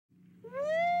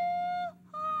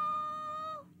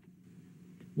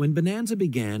When Bonanza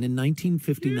began in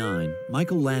 1959,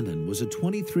 Michael Landon was a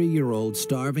 23-year-old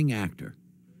starving actor.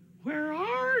 Where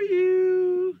are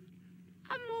you?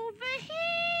 I'm over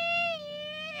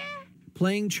here.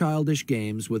 Playing childish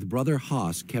games with brother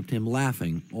Haas kept him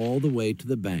laughing all the way to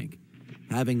the bank.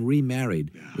 Having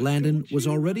remarried, Landon was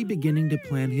already beginning to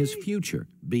plan his future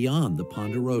beyond the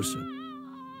Ponderosa.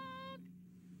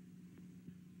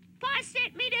 Pa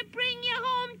sent me to bring you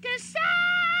home to supper.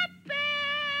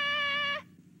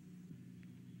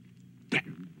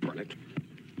 Burn it.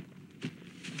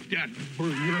 Dad,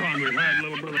 burn your on your head,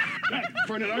 little brother. Dad,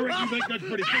 burn it. I reckon you think that's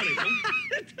pretty funny, huh?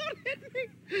 Don't hit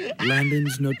me.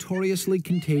 Landon's notoriously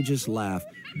contagious laugh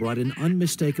brought an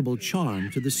unmistakable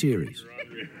charm to the series.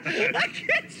 I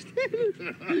can't stand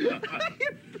it.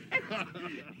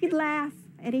 He'd laugh,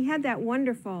 and he had that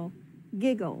wonderful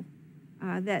giggle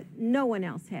that no one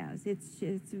else has.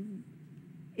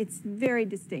 It's very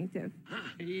distinctive.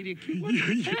 I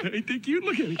think you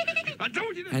look at me. I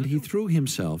told you that. And he threw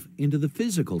himself into the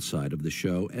physical side of the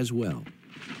show as well.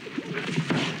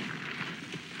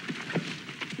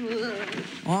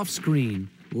 Off-screen,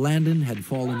 Landon had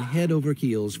fallen head over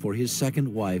heels for his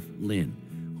second wife,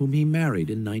 Lynn, whom he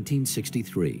married in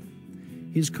 1963.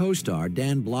 His co-star,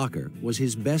 Dan Blocker, was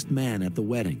his best man at the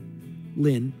wedding.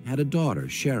 Lynn had a daughter,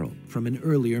 Cheryl, from an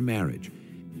earlier marriage.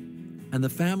 And the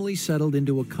family settled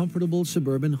into a comfortable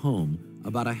suburban home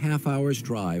about a half-hour's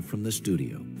drive from the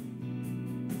studio.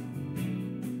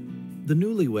 The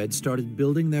newlyweds started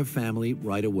building their family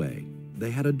right away.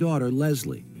 They had a daughter,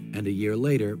 Leslie, and a year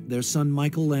later, their son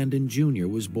Michael Landon Jr.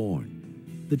 was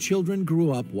born. The children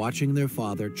grew up watching their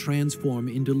father transform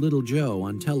into Little Joe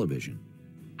on television.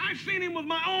 I've seen him with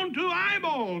my own two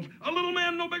eyeballs. A little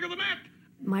man no bigger than that.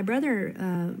 My brother,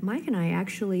 Mike, and I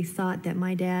actually thought that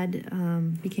my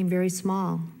dad became very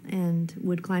small and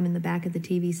would climb in the back of the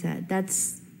TV set.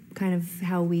 That's kind of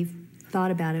how we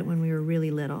thought about it when we were really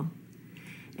little.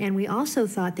 And we also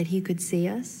thought that he could see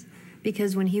us,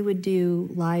 because when he would do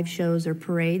live shows or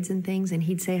parades and things, and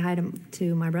he'd say hi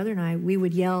to my brother and I, we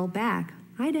would yell back,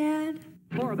 "Hi, Dad."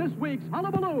 For this week's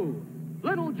Hullabaloo,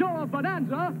 Little Joe of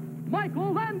Bonanza,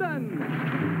 Michael Landon.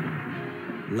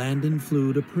 Landon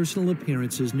flew to personal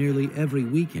appearances nearly every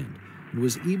weekend and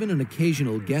was even an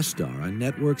occasional guest star on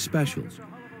network specials.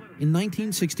 In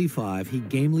 1965, he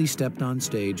gamely stepped on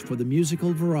stage for the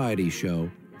musical variety show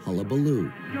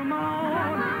Hullabaloo. Come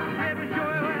on, let me show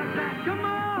you where it's at. Come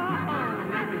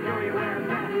on, let me show you where it's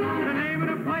at. The name of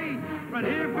the place, right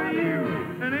here for you.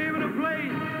 The name of the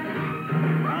place,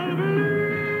 Hullabaloo.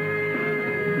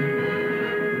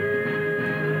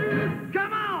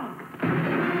 Come on!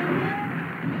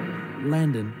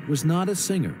 Landon was not a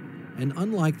singer, and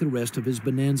unlike the rest of his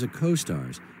Bonanza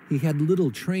co-stars, he had little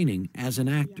training as an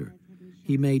actor.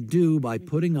 He made do by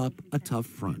putting up a tough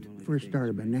front. First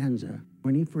started Bonanza.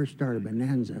 When he first started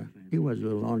Bonanza, he was a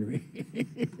little ornery.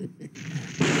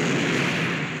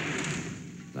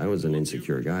 I was an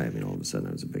insecure guy. I mean, all of a sudden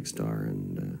I was a big star,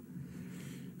 and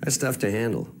that's tough to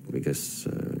handle because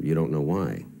you don't know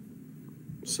why.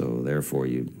 So therefore,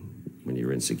 when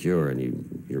you're insecure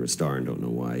and you're a star and don't know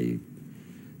why,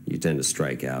 you tend to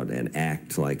strike out and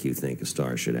act like you think a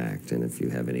star should act. And if you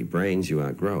have any brains, you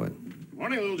outgrow it.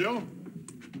 Morning, Little Joe.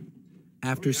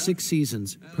 After 6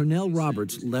 seasons, Pernell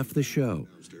Roberts left the show.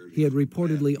 He had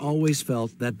reportedly always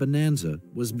felt that Bonanza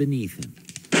was beneath him.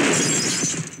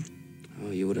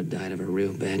 Oh, you would have died of a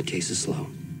real bad case of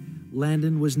slow.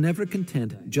 Landon was never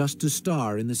content just to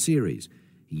star in the series.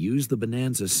 He used the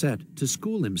Bonanza set to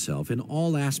school himself in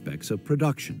all aspects of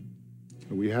production.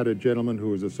 We had a gentleman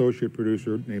who was associate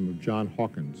producer named John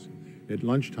Hawkins. At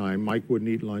lunchtime, Mike wouldn't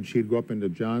eat lunch. He'd go up into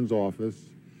John's office,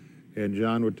 and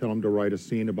John would tell him to write a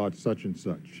scene about such and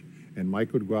such. And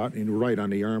Mike would go out and write on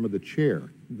the arm of the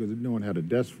chair, because no one had a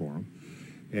desk for him.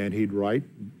 And he'd write,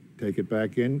 take it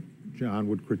back in. John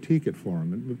would critique it for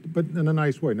him, but in a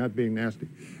nice way, not being nasty.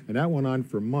 And that went on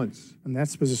for months. And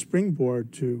that was a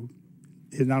springboard to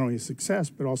not only his success,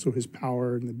 but also his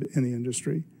power in the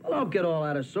industry. Well, don't get all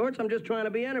out of sorts. I'm just trying to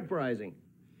be enterprising.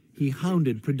 He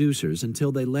hounded producers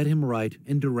until they let him write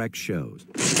and direct shows.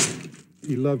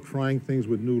 He loved trying things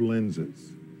with new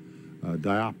lenses,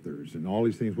 diopters, and all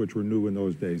these things which were new in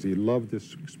those days. He loved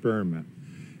this experiment.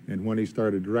 And when he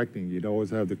started directing, you'd always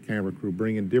have the camera crew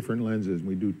bring in different lenses, and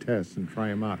we'd do tests and try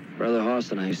them out. Brother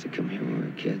Hoss and I used to come here when we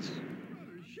were kids.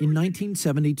 In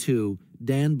 1972,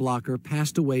 Dan Blocker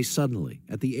passed away suddenly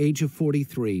at the age of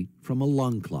 43 from a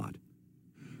lung clot.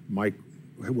 Mike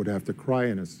would have to cry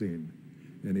in a scene,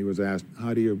 and he was asked,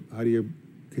 can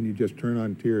you just turn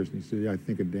on tears? And he said, yeah, I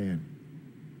think of Dan.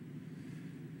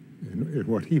 And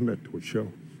what he meant to a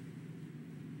show.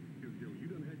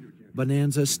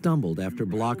 Bonanza stumbled after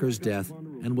Blocker's death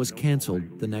and was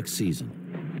canceled the next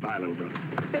season. Bye, little brother.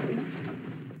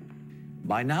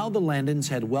 By now, the Landons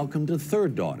had welcomed a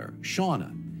third daughter,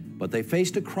 Shauna, but they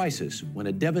faced a crisis when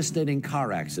a devastating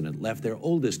car accident left their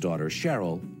oldest daughter,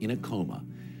 Cheryl, in a coma.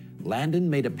 Landon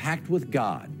made a pact with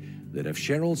God that if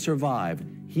Cheryl survived,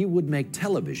 he would make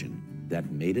television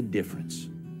that made a difference.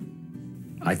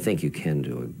 I think you can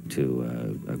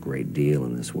do a great deal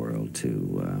in this world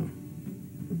to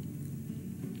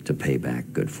pay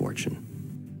back good fortune.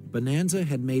 Bonanza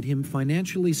had made him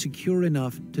financially secure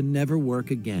enough to never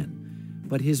work again.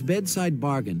 But his bedside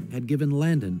bargain had given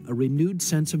Landon a renewed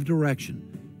sense of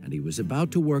direction, and he was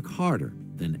about to work harder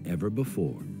than ever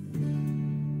before.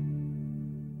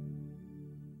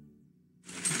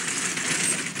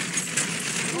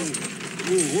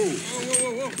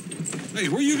 Whoa. Hey,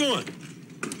 where you going?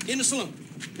 In the saloon.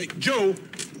 Hey, Joe,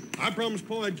 I promised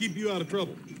Paul I'd keep you out of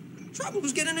trouble. Trouble?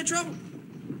 Who's getting into trouble?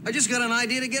 I just got an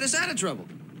idea to get us out of trouble.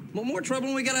 More trouble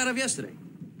than we got out of yesterday.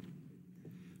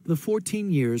 The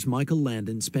 14 years Michael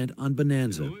Landon spent on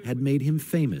Bonanza had made him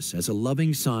famous as a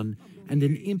loving son and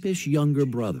an impish younger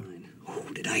brother. Oh,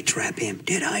 did I trap him?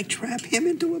 Did I trap him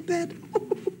into a bed?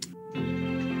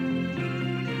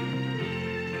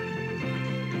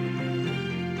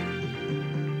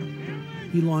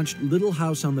 He launched Little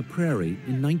House on the Prairie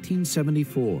in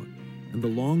 1974, and the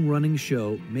long-running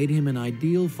show made him an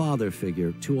ideal father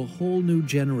figure to a whole new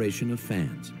generation of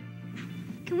fans.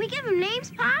 Can we give them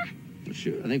names, Pa?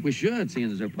 Sure, I think we should,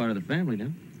 seeing as they're part of the family now.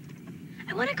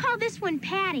 I want to call this one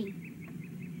Patty.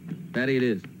 Patty it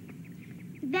is.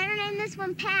 You better name this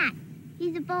one Pat.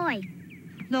 He's a boy.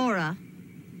 Laura.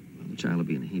 Well, the child would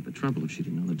be in a heap of trouble if she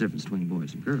didn't know the difference between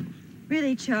boys and girls.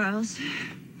 Really, Charles?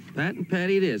 Pat and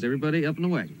Patty it is. Everybody up in the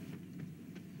wagon.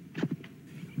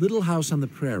 Little House on the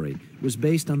Prairie was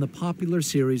based on the popular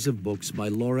series of books by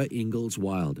Laura Ingalls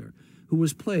Wilder, who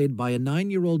was played by a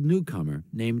 9-year-old newcomer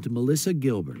named Melissa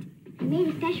Gilbert. I made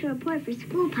a special report for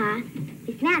school, Pa.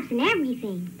 With maps and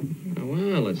everything.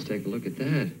 Well, let's take a look at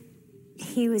that.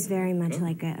 He was very much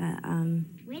like a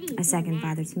second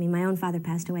father to me. My own father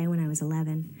passed away when I was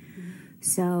 11.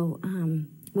 So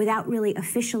without really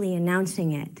officially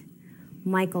announcing it,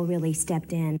 Michael really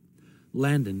stepped in.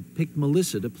 Landon picked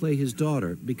Melissa to play his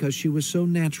daughter because she was so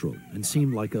natural and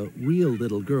seemed like a real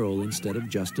little girl instead of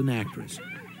just an actress.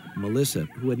 Melissa,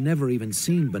 who had never even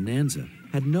seen Bonanza,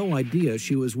 had no idea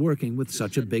she was working with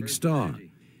such a big star.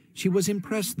 She was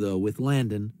impressed, though, with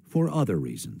Landon for other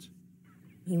reasons.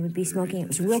 He would be smoking. It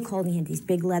was real cold, and he had these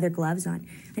big leather gloves on.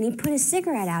 And he'd put a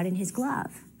cigarette out in his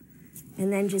glove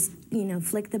and then just,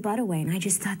 flick the butt away. And I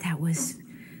just thought that was...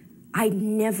 I'd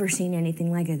never seen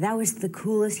anything like it. That was the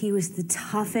coolest. He was the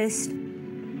toughest.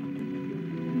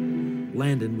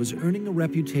 Landon was earning a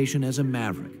reputation as a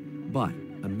maverick, but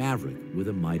a maverick with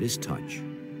a Midas touch.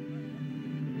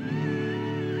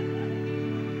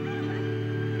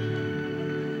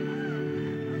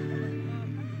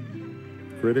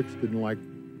 Critics didn't like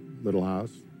Little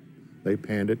House. They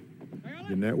panned it.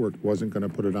 The network wasn't going to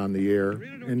put it on the air.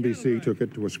 NBC took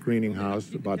it to a screening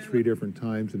house about 3 different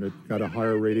times, and it got a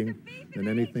higher rating than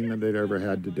anything that they'd ever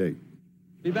had to date.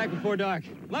 Be back before dark.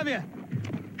 Love you.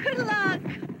 Good luck.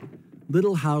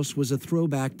 Little House was a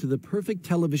throwback to the perfect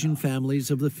television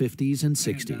families of the 50s and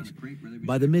 60s.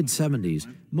 By the mid-70s,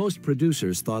 most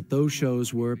producers thought those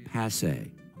shows were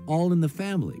passé. All in the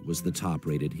Family was the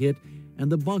top-rated hit, and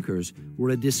The Bunkers were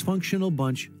a dysfunctional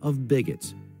bunch of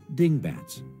bigots,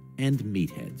 dingbats, and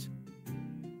meatheads.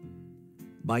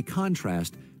 By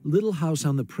contrast, Little House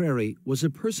on the Prairie was a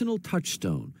personal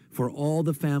touchstone for all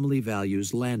the family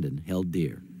values Landon held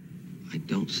dear. I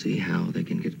don't see how they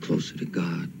can get closer to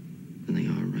God than they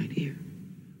are right here.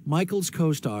 Michael's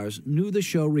co-stars knew the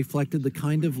show reflected the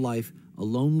kind of life a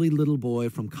lonely little boy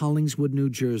from Collingswood, New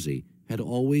Jersey, had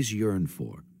always yearned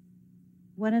for.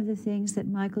 One of the things that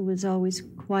Michael was always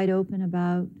quite open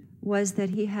about was that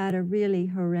he had a really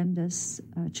horrendous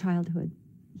childhood.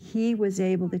 He was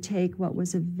able to take what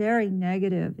was a very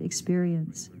negative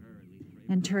experience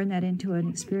and turn that into an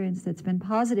experience that's been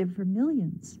positive for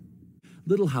millions.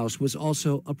 Little House was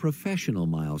also a professional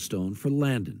milestone for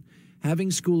Landon. Having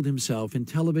schooled himself in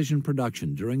television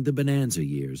production during the Bonanza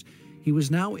years, he was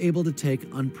now able to take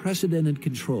unprecedented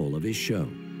control of his show.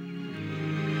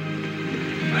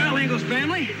 Well, Ingalls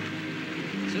family,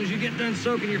 as soon as you get done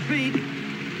soaking your feet,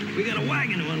 we got a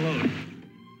wagon to unload.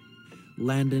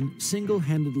 Landon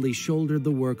single-handedly shouldered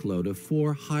the workload of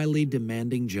 4 highly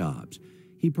demanding jobs.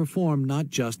 He performed not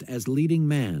just as leading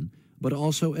man, but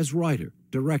also as writer,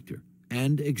 director,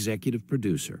 and executive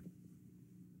producer.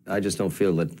 I just don't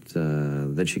feel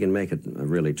that you can make a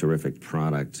really terrific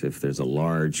product if there's a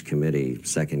large committee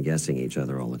second-guessing each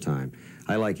other all the time.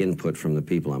 I like input from the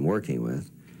people I'm working with,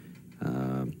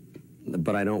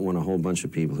 but I don't want a whole bunch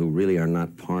of people who really are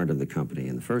not part of the company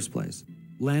in the first place.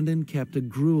 Landon kept a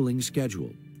grueling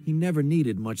schedule. He never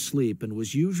needed much sleep and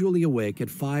was usually awake at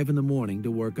 5 in the morning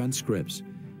to work on scripts.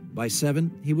 By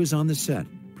 7, he was on the set,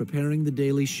 preparing the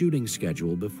daily shooting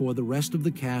schedule before the rest of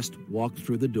the cast walked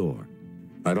through the door.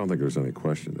 I don't think there's any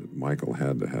question that Michael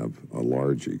had to have a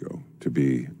large ego to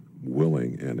be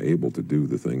willing and able to do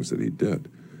the things that he did.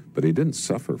 But he didn't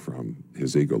suffer from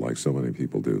his ego like so many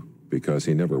people do, because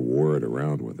he never wore it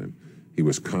around with him. He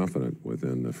was confident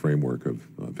within the framework of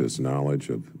his knowledge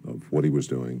of what he was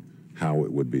doing, how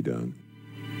it would be done.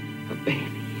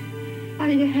 Are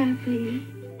you happy?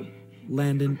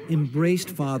 Landon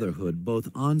embraced fatherhood both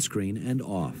on-screen and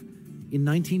off. In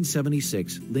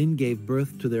 1976, Lynn gave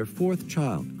birth to their 4th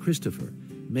child, Christopher,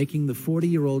 making the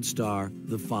 40-year-old star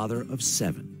the father of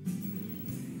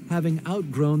 7. Having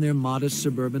outgrown their modest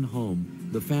suburban home,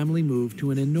 the family moved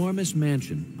to an enormous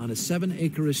mansion on a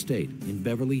 7-acre estate in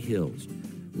Beverly Hills.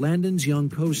 Landon's young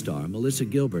co-star, Melissa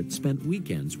Gilbert, spent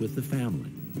weekends with the family.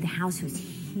 The house was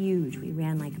huge. We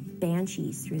ran like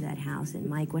banshees through that house, and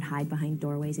Mike would hide behind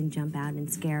doorways and jump out and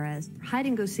scare us. Hide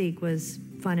and go seek was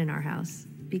fun in our house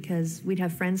because we'd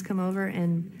have friends come over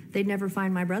and they'd never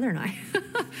find my brother and I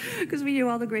because we knew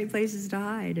all the great places to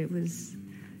hide. It was,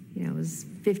 you know, it was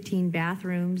 15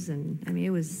 bathrooms, and I mean, it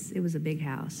was a big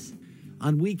house.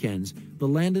 On weekends, the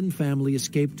Landon family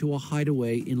escaped to a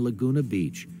hideaway in Laguna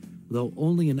Beach. Though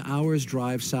only an hour's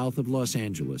drive south of Los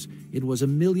Angeles, it was a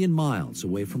million miles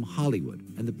away from Hollywood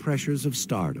and the pressures of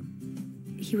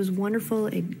stardom. He was wonderful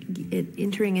at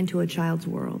entering into a child's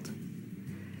world.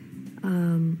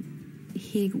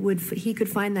 He could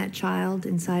find that child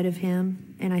inside of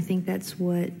him, and I think that's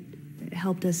what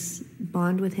helped us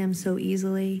bond with him so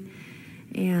easily.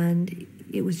 And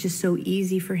it was just so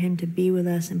easy for him to be with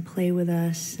us and play with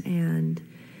us, and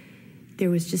there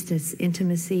was just this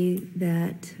intimacy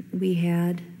that we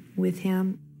had with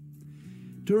him.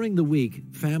 During the week,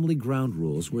 family ground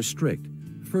rules were strict.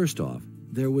 First off,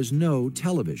 there was no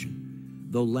television.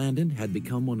 Though Landon had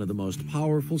become one of the most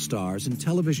powerful stars in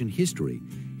television history,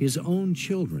 his own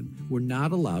children were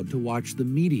not allowed to watch the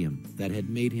medium that had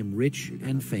made him rich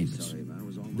and famous.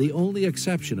 The only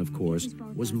exception, of course,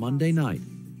 was Monday night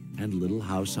and Little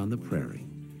House on the Prairie.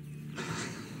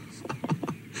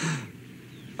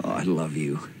 Oh, I love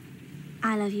you.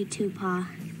 I love you too, Pa.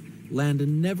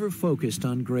 Landon never focused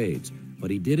on grades, but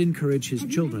he did encourage his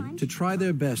children to try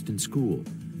their best in school.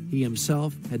 He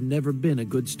himself had never been a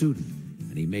good student,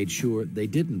 and he made sure they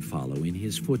didn't follow in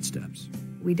his footsteps.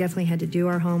 We definitely had to do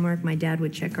our homework. My dad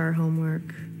would check our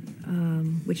homework,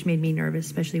 which made me nervous,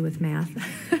 especially with math,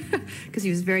 because he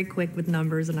was very quick with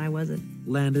numbers and I wasn't.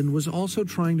 Landon was also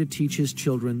trying to teach his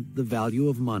children the value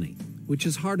of money, which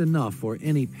is hard enough for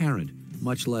any parent,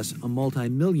 much less a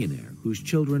multimillionaire whose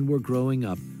children were growing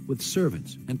up with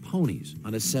servants and ponies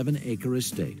on a 7-acre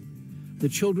estate. The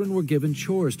children were given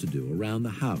chores to do around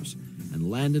the house, and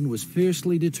Landon was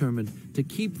fiercely determined to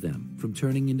keep them from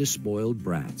turning into spoiled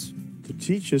brats. To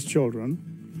teach his children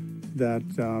that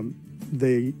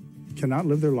they cannot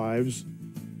live their lives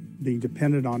being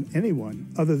dependent on anyone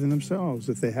other than themselves,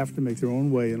 that they have to make their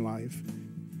own way in life.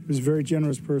 He was a very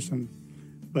generous person,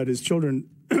 but his children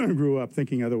grew up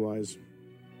thinking otherwise.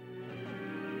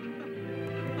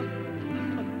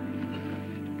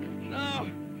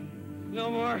 No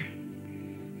more.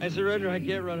 I surrender. I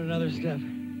can't run another step.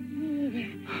 Me either.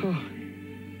 Oh,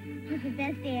 It was the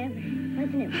best day ever,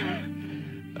 wasn't it, Pa?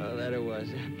 oh that it was.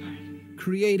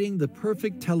 Creating the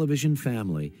perfect television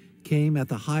family came at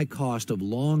the high cost of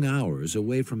long hours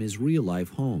away from his real-life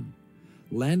home.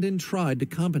 Landon tried to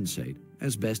compensate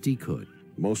as best he could.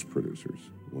 Most producers,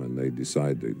 when they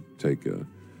decide to take a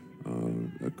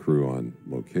crew on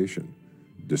location,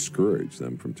 discourage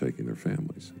them from taking their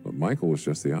families. But Michael was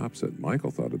just the opposite.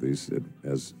 Michael thought of these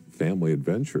as family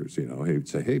adventures. You know, he'd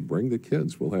say, hey, bring the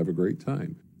kids, we'll have a great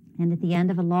time. And at the end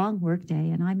of a long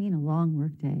workday, and I mean a long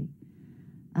workday,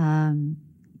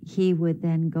 he would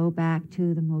then go back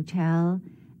to the motel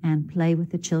and play with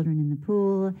the children in the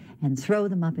pool and throw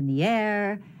them up in the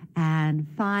air and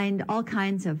find all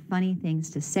kinds of funny things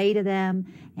to say to them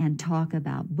and talk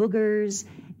about boogers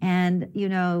and, you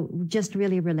know, just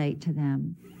really relate to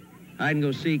them. Hide and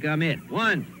go seek, I'm it.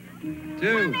 1,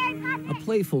 2. A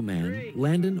playful man,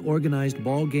 Landon organized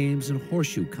ball games and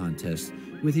horseshoe contests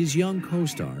with his young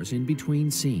co-stars in between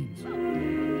scenes. I'm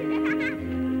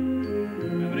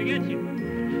gonna get you.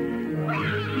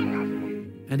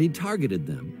 And he targeted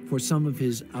them for some of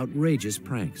his outrageous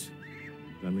pranks.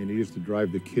 I mean, he used to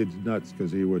drive the kids nuts because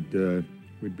he would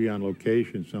we'd be on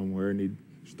location somewhere and he'd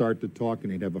start to talk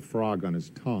and he'd have a frog on his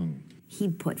tongue.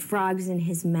 He'd put frogs in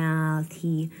his mouth.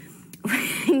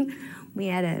 We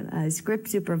had a script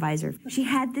supervisor. She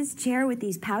had this chair with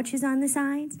these pouches on the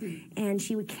sides, and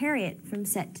she would carry it from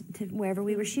set to wherever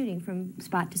we were shooting, from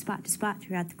spot to spot to spot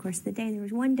throughout the course of the day. And there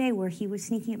was one day where he was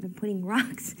sneaking up and putting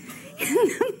rocks in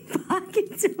the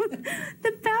pockets of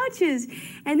the pouches.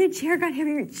 And the chair got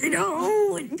heavier, and said,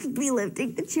 oh, and be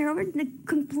lifting the chair over, and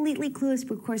completely clueless,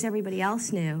 but of course everybody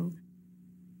else knew.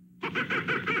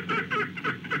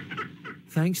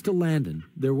 Thanks to Landon,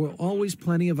 there were always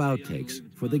plenty of outtakes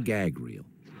for the gag reel.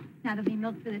 Now there'll be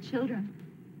milk for the children.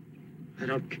 I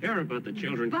don't care about the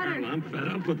children, Carol. I'm fed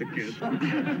up with the kids.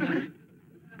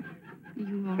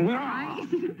 You all right?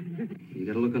 You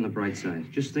gotta look on the bright side.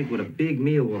 Just think what a big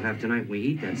meal we'll have tonight when we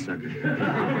eat that sucker.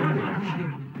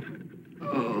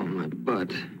 Oh, my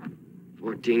butt.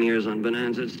 14 years on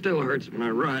Bonanza. It still hurts when I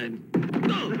ride.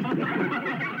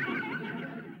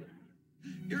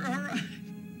 You're all right.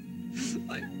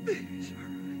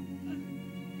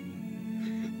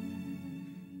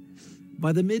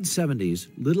 By the mid-70s,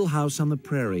 Little House on the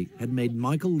Prairie had made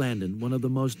Michael Landon one of the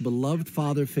most beloved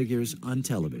father figures on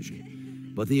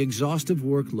television. But the exhaustive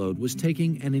workload was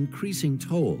taking an increasing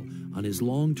toll on his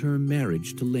long-term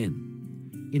marriage to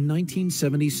Lynn. In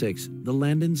 1976, the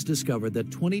Landons discovered that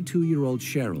 22-year-old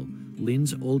Cheryl,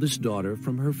 Lynn's oldest daughter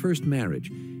from her first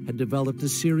marriage, had developed a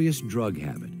serious drug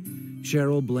habit.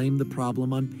 Cheryl blamed the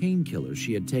problem on painkillers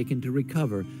she had taken to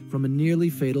recover from a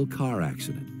nearly fatal car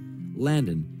accident.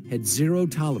 Landon had zero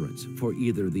tolerance for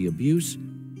either the abuse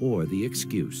or the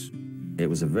excuse. It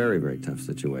was a very, very tough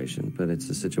situation, but it's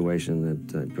a situation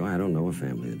that I don't know a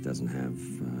family that doesn't have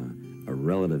a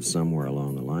relative somewhere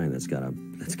along the line that's got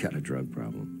a drug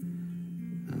problem.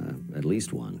 At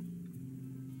least one.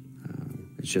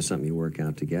 It's just something you work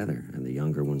out together, and the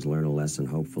younger ones learn a lesson,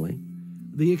 hopefully.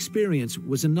 The experience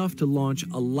was enough to launch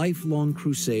a lifelong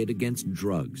crusade against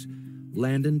drugs.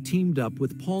 Landon teamed up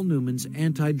with Paul Newman's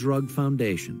Anti-Drug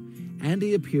Foundation, and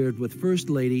he appeared with First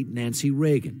Lady Nancy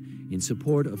Reagan in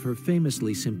support of her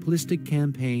famously simplistic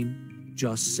campaign,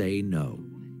 Just Say No.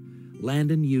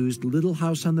 Landon used Little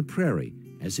House on the Prairie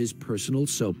as his personal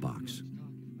soapbox.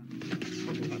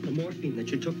 Talk about the morphine that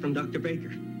you took from Dr. Baker.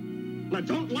 Now,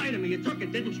 don't lie to me. You took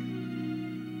it, didn't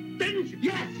you? Didn't you?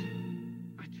 Yes!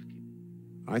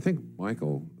 I think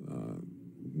Michael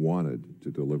wanted to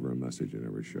deliver a message in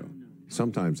every show.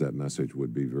 Sometimes that message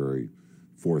would be very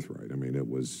forthright. I mean, it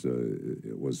was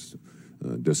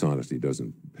dishonesty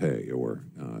doesn't pay, or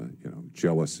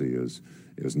jealousy is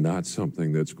not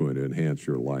something that's going to enhance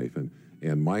your life.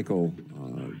 And Michael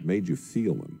made you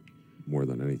feel him more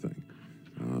than anything.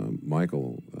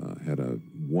 Michael had a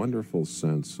wonderful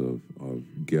sense of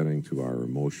getting to our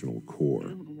emotional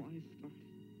core.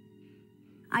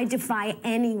 I defy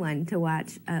anyone to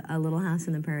watch a Little House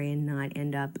on the Prairie and not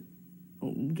end up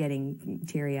getting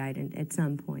teary-eyed at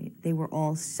some point. They were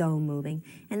all so moving,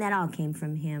 and that all came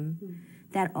from him.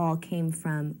 That all came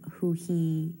from who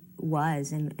he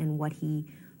was and what he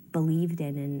believed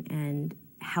in and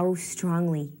how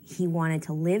strongly he wanted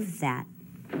to live that.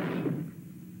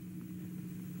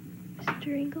 Mr.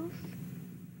 Ingalls?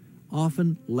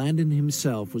 Often, Landon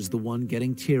himself was the one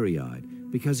getting teary-eyed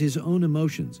because his own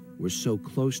emotions were so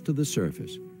close to the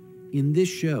surface. In this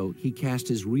show, he cast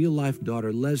his real-life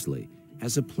daughter, Leslie,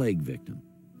 as a plague victim.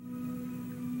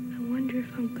 I wonder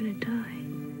if I'm gonna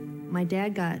die. My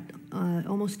dad got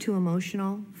almost too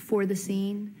emotional for the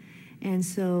scene, and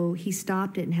so he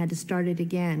stopped it and had to start it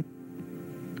again.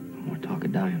 We're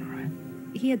talking dying, all right?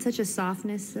 He had such a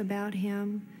softness about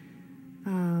him.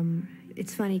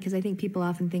 It's funny because I think people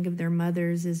often think of their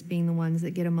mothers as being the ones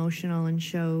that get emotional and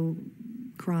show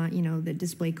crying, that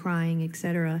display crying,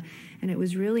 etc. And it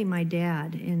was really my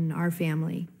dad in our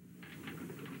family.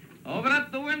 Open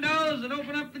up the windows and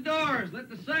open up the doors. Let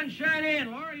the sun shine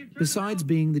in. Laura, Besides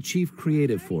being the chief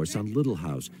creative force on Little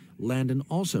House, Landon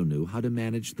also knew how to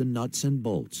manage the nuts and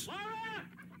bolts.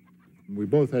 We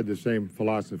both had the same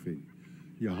philosophy.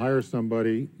 You hire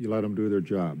somebody, you let them do their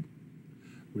job.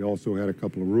 We also had a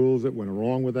couple of rules that went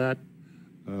along with that.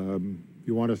 If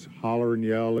you want to holler and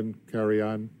yell and carry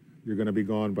on, you're going to be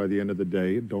gone by the end of the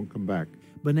day. Don't come back.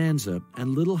 Bonanza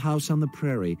and Little House on the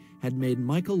Prairie had made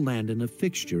Michael Landon a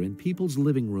fixture in people's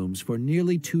living rooms for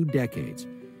nearly 2 decades.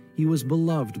 He was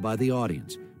beloved by the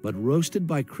audience, but roasted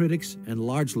by critics and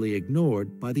largely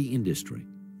ignored by the industry.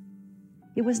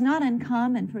 It was not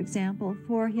uncommon, for example,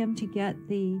 for him to get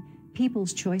the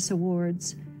People's Choice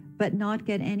Awards, but not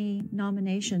get any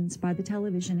nominations by the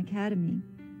Television Academy.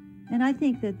 And I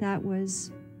think that that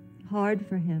was hard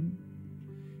for him.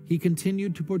 He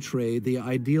continued to portray the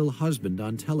ideal husband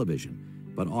on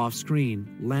television, but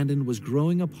off-screen, Landon was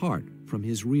growing apart from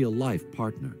his real-life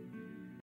partner.